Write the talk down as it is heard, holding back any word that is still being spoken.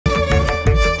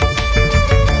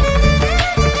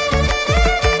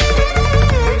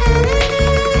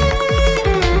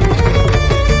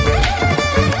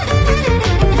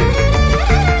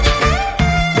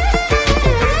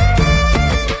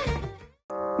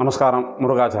நமஸ்காரம்.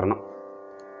 முருகாச்சரணம்.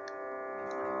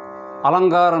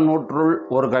 அலங்கார நூற்றுள்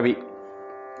ஒரு கவி,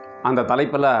 அந்த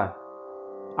தலைப்பில்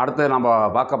அடுத்து நம்ம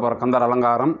பார்க்க போகிற கந்தர்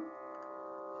அலங்காரம்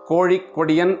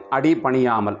கோழிக்கொடியன் அடி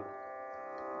பணியாமல்.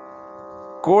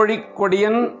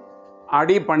 கோழிக்கொடியன்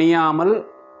அடி பணியாமல்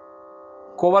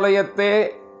குவலயத்தே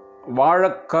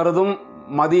வாழக் கருதும்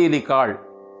மதியிலிக்காள்.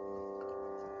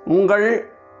 உங்கள்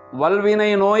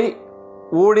வல்வினை நோய்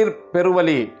ஊழிற்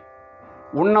பெருவலி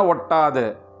உண்ண ஒட்டாது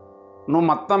நும்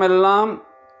மத்தமெல்லாம்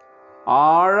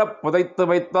ஆழப் புதைத்து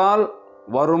வைத்தால்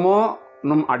வருமோ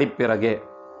நும் அடிப்பிறகே.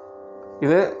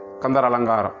 இது கந்தர்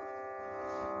அலங்காரம்.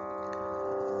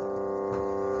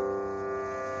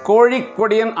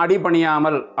 கோழிக்கொடியன் அடி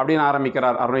பணியாமல் அப்படின்னு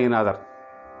ஆரம்பிக்கிறார் அருணகிரிநாதர்.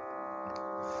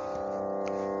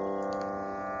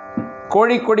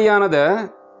 கோழிக்கொடியானது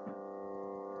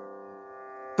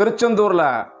திருச்செந்தூரில்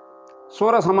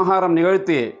சூரசமஹாரம்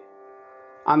நிகழ்த்தி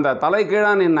அந்த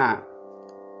தலைகீழாக நின்ன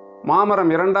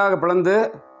மாமரம் இரண்டாக பிளந்து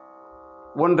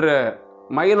ஒன்று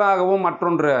மயிலாகவும்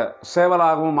மற்றொன்று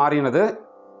சேவலாகவும் மாறினது.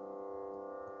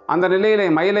 அந்த நிலையிலே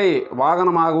மயிலை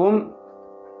வாகனமாகவும்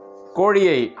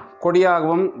கோழியை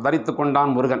கொடியாகவும் தரித்து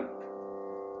கொண்டான் முருகன்.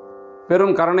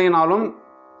 பெரும் கருணையினாலும்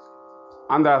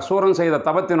அந்த சூரன் செய்த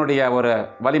தபத்தினுடைய ஒரு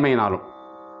வலிமையினாலும்.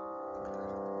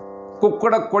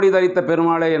 குக்குடக் கொடி தரித்த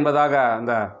பெருமாளே என்பதாக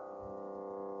அந்த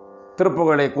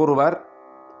திருப்புகழை கூறுவர்.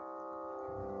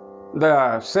 இந்த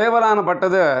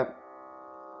சேவலானப்பட்டது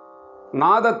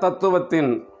நாத தத்துவத்தின்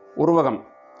உருவகம்.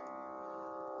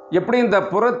 எப்படி இந்த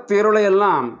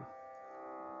புறத்திருளையெல்லாம்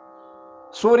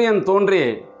சூரியன் தோன்றி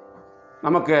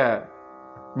நமக்கு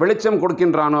வெளிச்சம்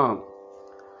கொடுக்கின்றானோ,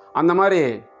 அந்த மாதிரி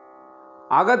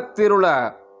அகத்திருளை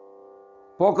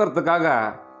போக்குறதுக்காக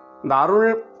இந்த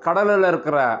அருள் கடலில்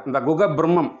இருக்கிற இந்த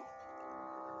குகபிரம்மம்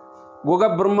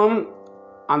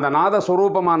அந்த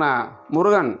நாதஸ்வரூபமான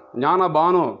முருகன்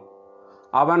ஞானபானு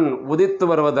அவன் உதித்து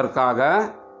வருவதற்காக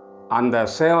அந்த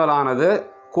சேவலானது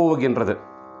கூவுகின்றது.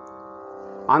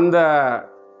 அந்த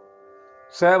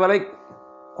சேவலை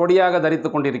கொடியாக தரித்து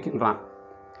கொண்டிருக்கின்றான்.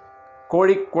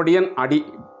 கோழிக்கொடியன் அடி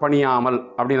பணியாமல்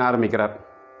அப்படின்னு ஆரம்பிக்கிறார்.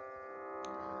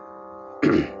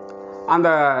 அந்த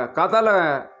கதையில்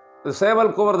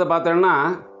சேவல் கூவுறதை பார்த்தோன்னா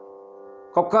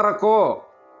கொக்கரக்கோ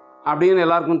அப்படின்னு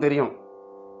எல்லாருக்கும் தெரியும்.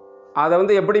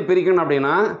 அதை எப்படி பிரிக்கணும்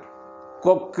அப்படின்னா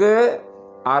கொக்கு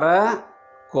அற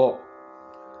கோ.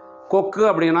 கொக்கு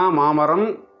அப்படின்னா மாமரம்,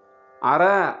 அற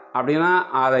அப்படின்னா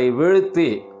அதை வீழ்த்தி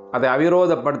அதை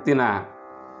அவிரோதப்படுத்தின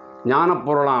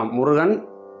ஞானப்பொருளாம் முருகன்,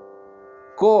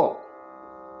 கோ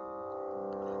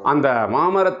அந்த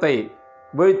மாமரத்தை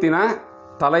வீழ்த்தின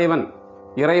தலைவன்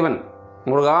இறைவன்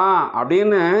முருகா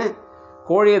அப்படின்னு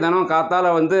கோழியை தினம் காத்தால்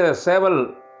சேவல்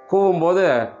கூவும்போது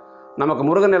நமக்கு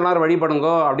முருகன் எல்லாரும்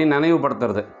வழிபடுங்கோ அப்படின்னு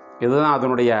நினைவுபடுத்துறது. இதுதான்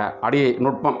அதனுடைய அடி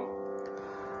நுட்பம்.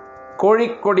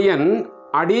 கோழிக்கொடியன்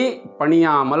அடி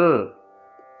பணியாமல்.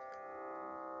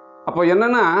 அப்போ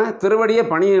என்னன்னா திருவடியை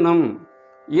பணியணும்.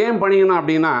 ஏன் பணியணும்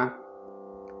அப்படின்னா,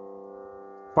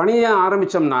 பணிய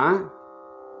ஆரம்பித்தோம்னா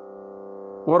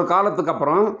ஒரு காலத்துக்கு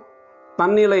அப்புறம்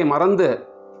தன்னிலை மறந்து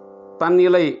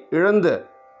தன்னிலை இழந்து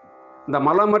இந்த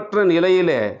மலமற்ற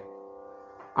நிலையிலே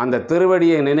அந்த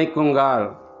திருவடியை நினைக்குங்கால்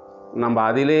நம்ம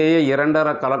அதிலேயே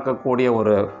இரண்டரை கலக்கக்கூடிய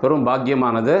ஒரு பெரும்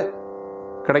பாக்கியமானது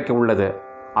கிடைக்க உள்ளது.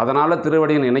 அதனால்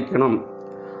திருவடியை நினைக்கணும்.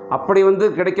 அப்படி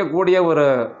கிடைக்கக்கூடிய ஒரு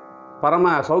பரம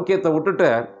சௌக்கியத்தை விட்டுட்டு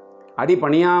அடி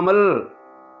பணியாமல்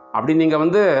அப்படி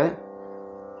நீங்கள்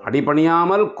அடி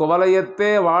பணியாமல்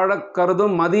குவலயத்தே வாழக்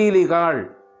கருதும் மதியிலிகாள்.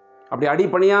 அப்படி அடி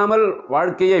பணியாமல்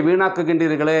வாழ்க்கையை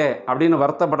வீணாக்குகின்றீர்களே அப்படின்னு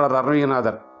வருத்தப்படுறார்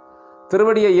அருணகிரிநாதர்.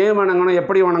 திருவடியை ஏன் வணங்கணும்,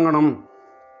 எப்படி வணங்கணும்?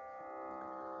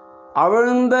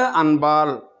 அவிழ்ந்த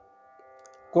அன்பால்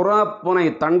குறாப்புனை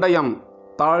தண்டயம்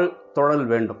தாழ் தொழல்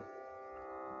வேண்டும்.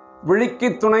 விழிக்கு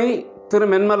துணை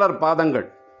திருமென்மலர் பாதங்கள்.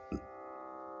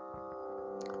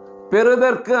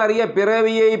 பெறுதற்கு அரிய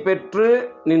பிறவியை பெற்று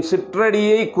நின்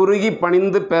சிற்றடியை குறுகி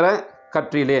பணிந்து பெற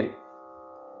கற்றிலேன்.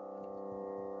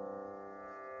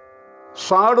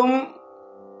 சாடும்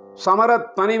சமரத்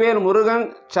தனிவேல் முருகன்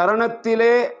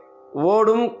சரணத்திலே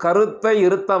ஓடும் கருத்தை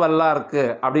இருத்த வல்லார்க்கு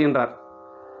அப்படின்றார்.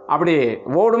 அப்படி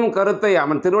ஓடும் கருத்தை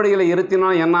அவன் திருவடிகளை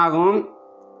இருத்தினால் என்னாகும்?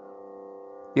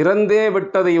 இறந்தே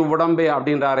விட்டது இவ்வுடம்பே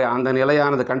அப்படின்றாரே, அந்த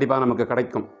நிலையானது கண்டிப்பாக நமக்கு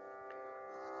கிடைக்கும்.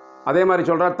 அதே மாதிரி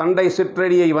சொல்கிறார், தண்டை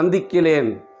சிற்றடியை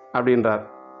வந்திக்கிலேன் அப்படின்றார்.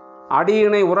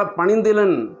 அடியினை உற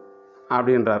பணிந்திலன்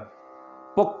அப்படின்றார்.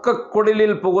 பொக்க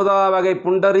குடிலில் புகுதா வகை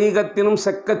புண்டரீகத்தினும்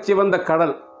செக்கச் சிவந்த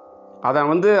கடல். அதை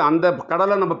அந்த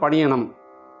கடலை நம்ம பணியணும்.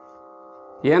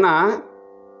 ஏன்னா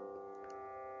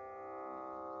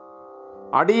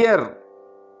அடியர்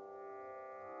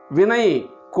வினை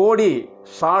கோடி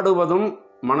சாடுவதும்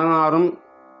மணனாரும்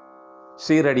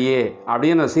சீரடியே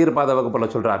அப்படின்னு சீர்பாத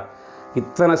வகுப்பில் சொல்கிறார்.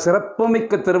 இத்தனை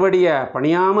சிறப்புமிக்க திருவடியை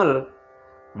பணியாமல்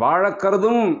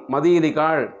வாழக்கருதும்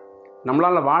மதியிலிகாள்,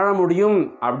 நம்மளால் வாழ முடியும்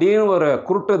அப்படின்னு ஒரு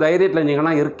குருட்டு தைரியத்தில்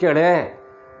நீங்களாம் இருக்கலே,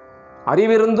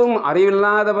 அறிவிருந்தும்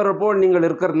அறிவில்லாதவர் போல் நீங்கள்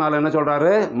இருக்கிறதுனால என்ன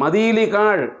சொல்கிறாரு,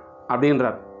 மதியிலிகாள்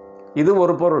அப்படின்றார். இது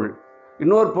ஒரு பொருள்.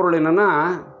 இன்னொரு பொருள் என்னென்னா,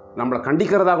 நம்மளை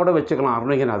கண்டிக்கிறதா கூட வச்சுக்கலாம்.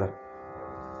 அருணகிரிநாதர்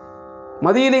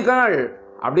மதியிலிகாள்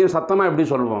அப்படின்னு சத்தமாக எப்படி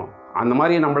சொல்லுவோம், அந்த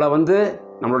மாதிரி நம்மளை வந்து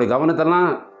நம்மளுடைய கவனத்தெல்லாம்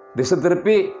திசை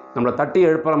திருப்பி நம்மளை தட்டி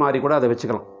எழுப்புற மாதிரி கூட அதை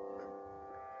வச்சுக்கலாம்.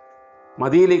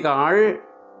 மதியிலிகாள்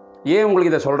ஏன்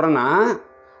உங்களுக்கு இதை சொல்கிறேன்னா,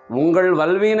 உங்கள்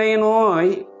வல்வினை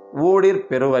நோய் ஊடிற்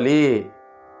பெருவலி.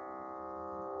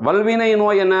 வல்வினை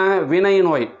நோய் என்ன? வினை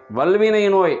நோய். வல்வினை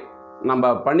நோய்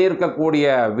நம்ம பண்ணியிருக்கக்கூடிய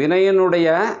வினையினுடைய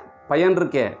பயன்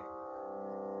இருக்கே,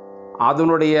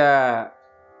 அதனுடைய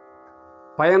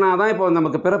பயனாக தான் இப்போ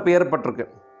நமக்கு பிறப்பு ஏற்பட்டிருக்கு.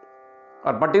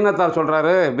 பட்டினத்தார்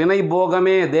சொல்கிறாரு, வினை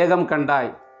போகமே தேகம் கண்டாய்,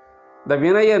 இந்த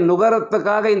வினையை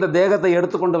நுகரத்துக்காக இந்த தேகத்தை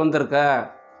எடுத்துக்கொண்டு வந்திருக்க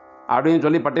அப்படின்னு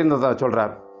சொல்லி பட்டினத்தார்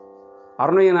சொல்கிறார்.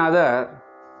 அருணகிரிநாதர்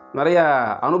நிறைய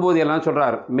அனுபூதியெல்லாம்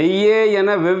சொல்கிறார். மெய்யே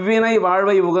என வெவ்வினை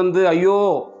வாழ்வை உகந்து ஐயோ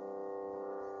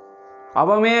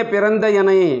அவமே பிறந்த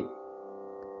எனை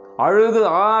அழுது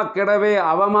கிடவே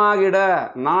அவமாகிட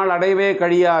நாள் அடைவே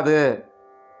கழியாது,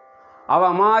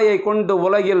 அவமாயை கொண்டு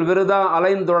உலகில் விருதா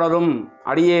அலைந்துழலும்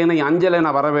அடியேனை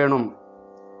அஞ்சலென வரவேணும்,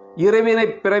 இருவினை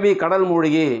பிறவி கடல்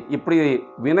மூழ்கி. இப்படி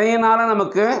வினையினால்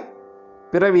நமக்கு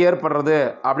பிறவி ஏற்படுறது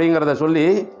அப்படிங்கிறத சொல்லி,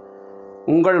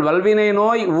 உங்கள் வல்வினை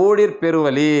நோய் ஊழிற்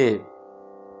பெருவலி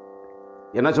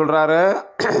என்ன சொல்கிறாரு?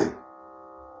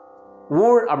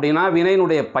 ஊழ் அப்படின்னா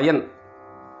வினையினுடைய பயன்.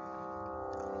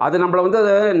 அது நம்மளை வந்து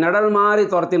நிழல் மாதிரி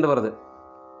துரத்திட்டு வருது,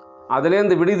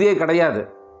 அதுலேருந்து விடுதியே கிடையாது.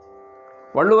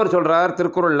 வள்ளுவர் சொல்கிறார்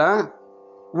திருக்குறளில்,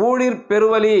 ஊழிற்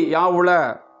பெருவலி யாவுள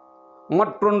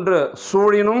மற்றொன்று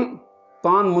சூழினும்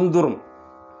தான் முந்துரும்.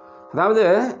 அதாவது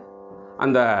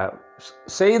அந்த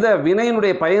செய்த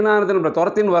வினையினுடைய பயனானது நம்ம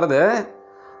துரத்தின்னு வருது,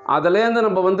 அதுலேருந்து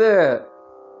நம்ம வந்து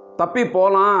தப்பி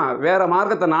போகலாம், வேறு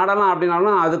மார்க்கத்தை நாடலாம்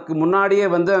அப்படின்னாலும் அதுக்கு முன்னாடியே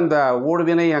வந்து அந்த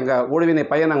ஊழ்வினை ஊழ்வினை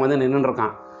பையன் அங்கே வந்து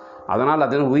நின்றுருக்கான். அதனால்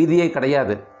அது உய்தியே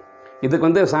கிடையாது. இதுக்கு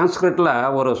வந்து சான்ஸ்கிரிட்டில்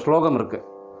ஒரு ஸ்லோகம் இருக்குது.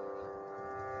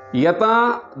 யதா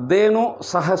தேனு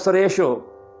சஹசிரேஷு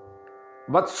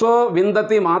வத்சோ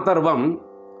விந்ததி மாதர்வம்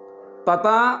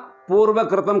ததா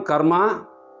பூர்வகிருதம் கர்மா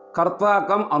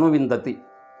கர்த்தாக்கம் அனுவிந்ததி.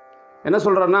 என்ன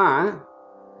சொல்கிறேன்னா,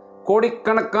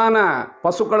 கோடிக்கணக்கான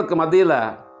பசுக்களுக்கு மத்தியில்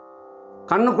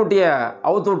கண்ணுக்குட்டியை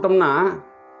அவுத்து விட்டோம்னா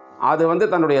அது வந்து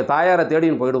தன்னுடைய தாயாரை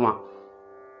தேடின்னு போயிடுமா,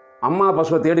 அம்மா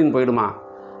பசுவை தேடின்னு போயிடுமா.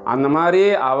 அந்த மாதிரி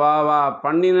அவா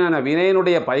பண்ணின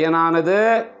வினையினுடைய பயனானது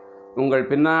உங்கள்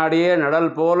பின்னாடியே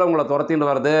நிழல் போல் உங்களை துரத்தின்னு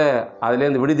வருது,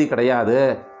 அதுலேருந்து விடுதி கிடையாது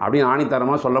அப்படின்னு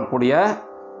ஆணித்தரமாக சொல்லக்கூடிய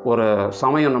ஒரு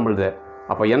சமயம் நம்மளுது.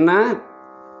 அப்போ என்ன,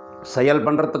 செயல்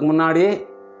பண்ணுறதுக்கு முன்னாடி,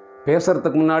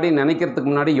 பேசுகிறதுக்கு முன்னாடி, நினைக்கிறதுக்கு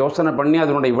முன்னாடி யோசனை பண்ணி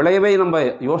அதனுடைய விளைவை நம்ம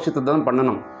யோசித்து தான்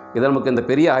பண்ணணும். இது நமக்கு இந்த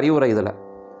பெரிய அறிவுரை. இதில்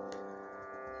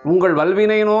உங்கள்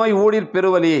வல்வினை நோய் ஊழிற்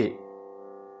பெருவலி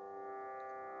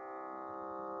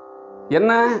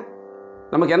என்ன,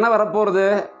 நமக்கு என்ன வரப்போகிறது,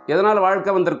 எதனால்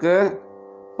வாழ்க்கை வந்திருக்கு?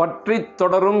 பற்றி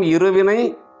தொடரும் இருவினை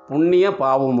புண்ணிய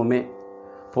பாவமுமே.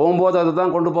 போகும்போது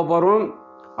அதுதான் கொண்டு போகிறோம்,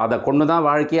 அதை கொண்டு தான்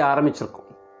வாழ்க்கையை ஆரம்பிச்சிருக்கோம்.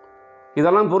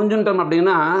 இதெல்லாம் புரிஞ்சுட்டோம்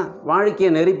அப்படின்னா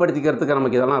வாழ்க்கையை நெறிப்படுத்திக்கிறதுக்கு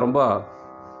நமக்கு இதெல்லாம் ரொம்ப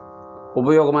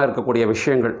உபயோகமாக இருக்கக்கூடிய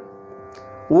விஷயங்கள்.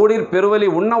 ஊழிற் பெருவலி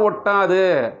உண்ண ஒட்டாது.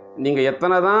 நீங்கள்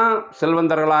எத்தனை தான்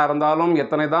செல்வந்தர்களாக இருந்தாலும்,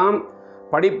 எத்தனை தான்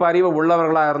படிப்பறிவு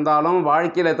உள்ளவர்களாக இருந்தாலும்,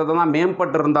 வாழ்க்கையில் எத்தனை தான்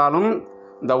மேம்பட்டு இருந்தாலும்,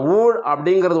 இந்த ஊழ்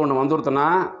அப்படிங்கிறது ஒன்று வந்துடுத்துனா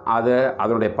அது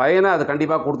அதனுடைய பயனை அது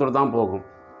கண்டிப்பாக கொடுத்துட்டு தான் போகும்.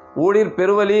 ஊழிற்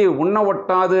பெருவலி உண்ண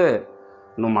ஒட்டாது.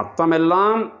 இன்னும்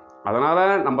மொத்தமெல்லாம், அதனால்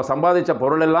நம்ம சம்பாதித்த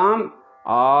பொருள் எல்லாம்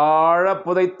ஆழ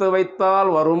புதைத்து வைத்தால்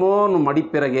வருமோ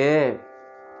மடிப்பிறகே.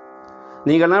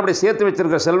 நீங்கள்லாம் அப்படி சேர்த்து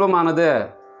வச்சிருக்கிற செல்வமானது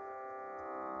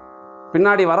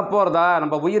பின்னாடி வரப்போகிறதா,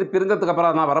 நம்ம உயிர் பிரிந்ததுக்கு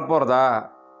அப்புறம் தான் வரப்போகிறதா?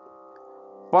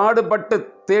 பாடுபட்டு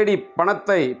தேடி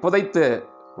பணத்தை புதைத்து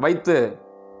வைத்து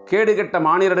கேடுகெட்ட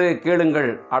மானிடரை கேளுங்கள்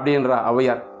அப்படின்ற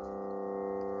ஔவையார்.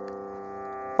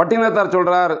 பட்டினத்தார்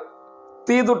சொல்கிறார்,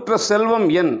 தீதுற்ற செல்வம்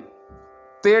என்,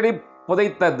 தேடி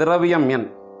புதைத்த திரவியம் என்.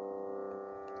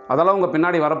 அதெல்லாம் உங்கள்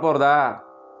பின்னாடி வரப்போகிறதா?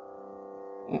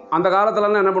 அந்த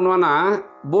காலத்துலலாம் என்ன பண்ணுவான்னா,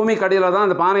 பூமி கடியில் தான்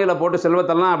அந்த பானையில் போட்டு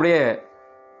செல்வத்தெல்லாம் அப்படியே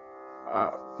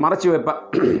மறைச்சி வைப்பேன்.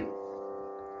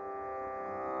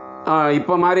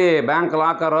 இப்போ மாதிரி பேங்க்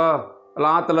லாக்கரோ இல்லை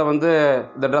ஆற்றுல வந்து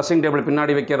இந்த ட்ரெஸ்ஸிங் டேபிள்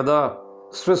பின்னாடி வைக்கிறதோ,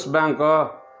 ஸ்விஸ் பேங்க்கோ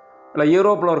இல்லை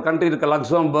யூரோப்பில் ஒரு கண்ட்ரி இருக்குது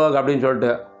லக்ஸம்பர்க் அப்படின்னு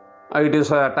சொல்லிட்டு, இட்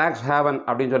இஸ் டேக்ஸ் ஹேவன்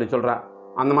அப்படின்னு சொல்கிறேன்.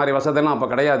 அந்த மாதிரி வசதியெல்லாம் அப்போ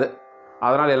கிடையாது.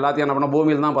 அதனால் எல்லாத்தையும் என்ன பண்ண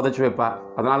பூமியில் தான் புதைச்சி வைப்பா.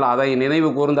 அதனால் அதை நினைவு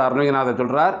கூர்ந்து அருணகிரிநாதர்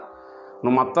சொல்கிறார்,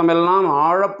 நும் அத்தமெல்லாம்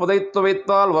ஆழ புதைத்து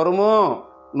வைத்தால் வருமோ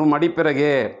நும்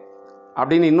அடிப்பிறகே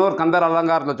அப்படின்னு இன்னொரு கந்தர்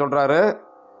அலங்காரத்தில் சொல்கிறாரு.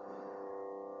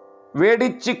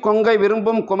 வேடிச்சி கொங்கை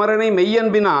விரும்பும் குமரனை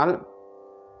மெய்யன்பினால்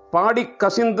பாடி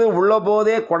கசிந்து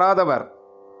உள்ளபோதே கொடாதவர்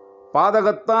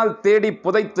பாதகத்தால் தேடி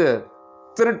புதைத்து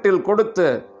திருட்டில் கொடுத்து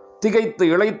திகைத்து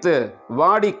இழைத்து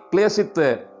வாடி கிளேசித்து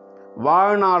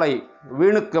வாழ்நாளை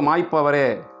வீணுக்கு மாய்ப்பவரே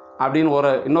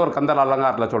அப்படின்னு இன்னொரு கந்தர்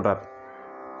அலங்காரத்தில் சொல்கிறார்.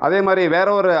 அதே மாதிரி வேற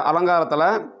ஒரு அலங்காரத்தில்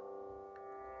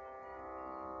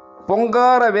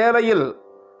பொங்கார வேலையில்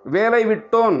வேலை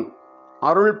விட்டோன்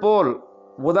அருள் போல்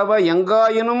உதவ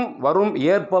எங்காயினும் வரும்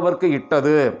ஏற்பவர்க்கு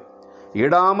இட்டது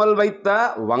இடாமல் வைத்த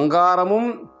வங்காரமும்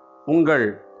உங்கள்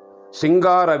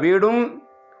சிங்கார வீடும்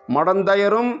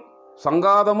மடந்தயரும்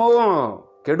சங்காதமும்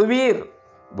கெடுவீர்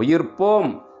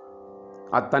உயிர்ப்போம்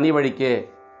அத்தனி வழிக்கே.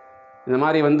 இந்த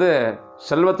மாதிரி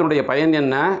செல்வத்தினுடைய பயன்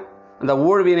என்ன, அந்த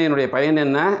ஊழ்வினையினுடைய பயன்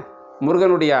என்ன,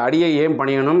 முருகனுடைய அடியை ஏன்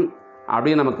பணியணும்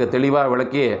அப்படின்னு நமக்கு தெளிவாக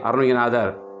விளக்கி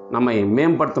அருணகிரிநாதர் நம்மை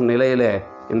மேம்படுத்தும் நிலையில்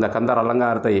இந்த கந்தர்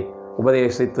அலங்காரத்தை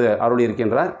உபதேசித்து அருள்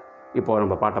இருக்கின்றார். இப்போ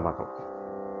நம்ம பாட்டை பார்க்கலாம்.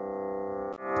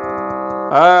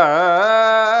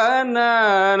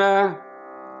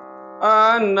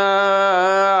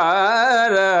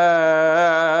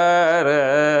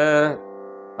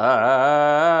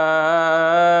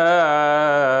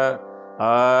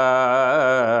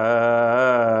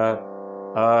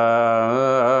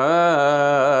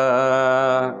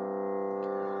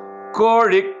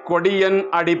 கோழிக் கொடியன்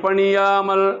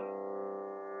அடிபணியாமல்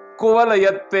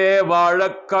குவலயத்தே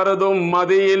வாழக் கருதும்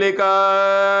மதியிலிகாள்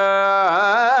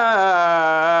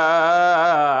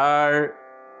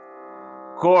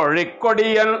கோழிக்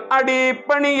கொடியன்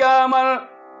அடிபணியாமல்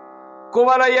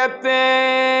குவலயத்தே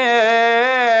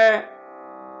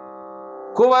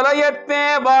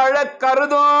வாழக்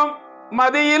கருதும்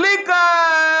மதியிலிகாள்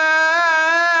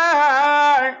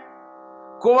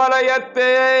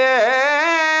குவலயத்தே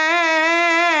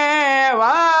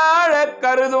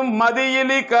கருதும்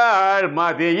மதியிலிகாள்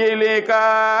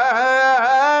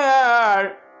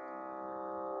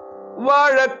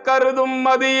வாழக் கருதும்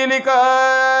மதியிலிகாள்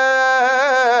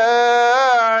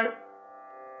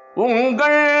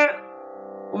உங்கள்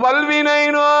வல்வினை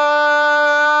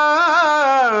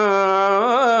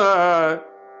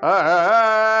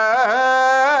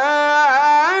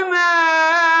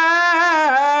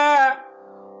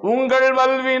உங்கள்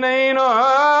வல்வினை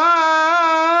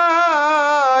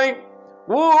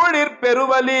ஊழிற்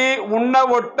பெருவலி உண்ண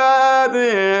ஒட்டாது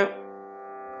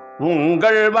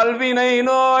உங்கள் வல்வினை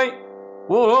நோய்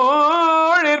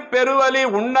ஊழிற் பெருவலி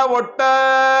உண்ண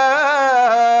ஒட்டாது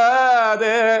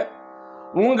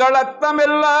உங்கள்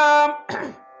அத்தமெல்லாம்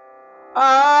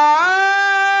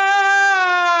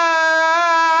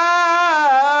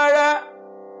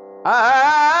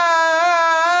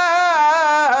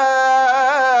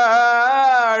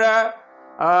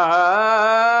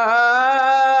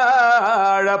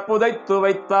புதைத்து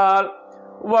வைத்தால்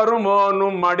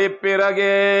வருமோனும்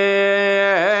அடிப்பிறகே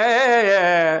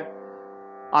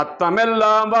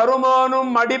அத்தமெல்லாம்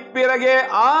வருமோனும் அடிப்பிறகே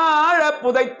ஆழ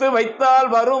புதைத்து வைத்தால்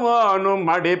வருமோனும்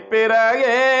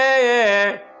அடிப்பிறகே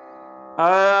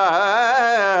ஆ